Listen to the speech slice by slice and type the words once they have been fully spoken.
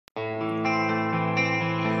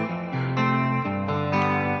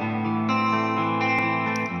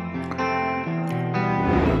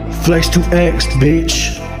Flex to X,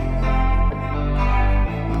 bitch.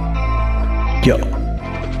 Yo.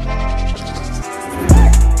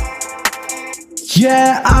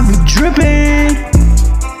 Yeah, I be drippin'.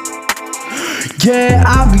 Yeah,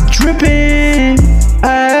 I be drippin'.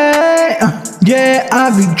 Ay, yeah,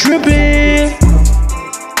 I be drippin'.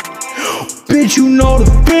 Bitch, you know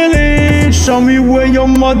the feeling. Show me where your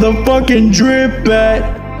motherfucking drip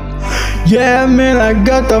at. Yeah, man, I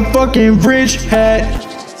got the fucking rich hat.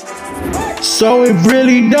 So it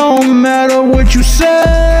really don't matter what you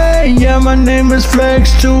say. Yeah, my name is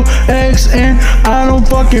Flex2X and I don't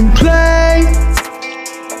fucking play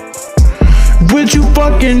with you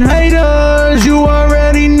fucking haters. You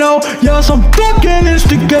already know y'all some fucking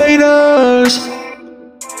instigators.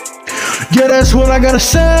 Yeah, that's what I gotta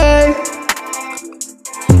say.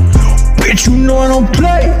 Bitch, you know I don't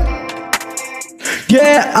play.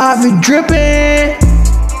 Yeah, I be drippin'.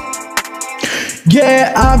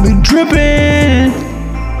 Yeah, I be drippin'.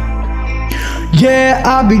 Yeah,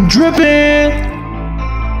 I be drippin'.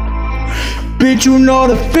 Bitch, you know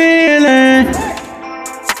the feeling.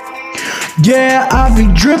 Yeah, I be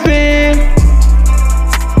drippin'.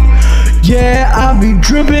 Yeah, I be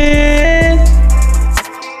drippin'.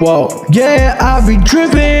 Whoa, yeah, I be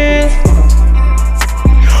drippin'.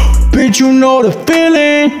 Bitch, you know the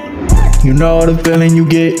feeling. You know the feeling you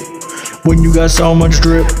get when you got so much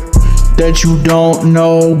drip that you don't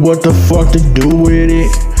know what the fuck to do with it.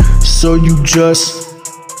 So you just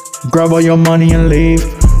grab all your money and leave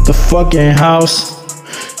the fucking house.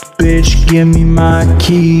 Bitch, give me my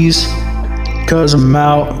keys, cause I'm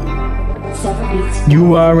out.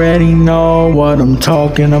 You already know what I'm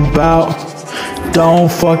talking about.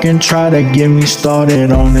 Don't fucking try to get me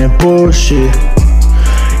started on that bullshit.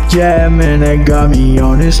 Yeah, man, that got me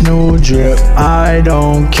on this new drip. I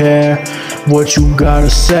don't care what you gotta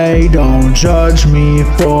say. Don't judge me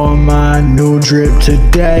for my new drip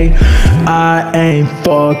today. I ain't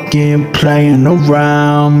fucking playing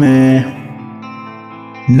around, man.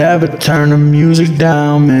 Never turn the music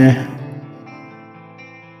down, man.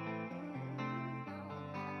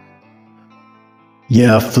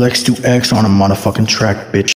 Yeah, Flex2X on a motherfucking track, bitch.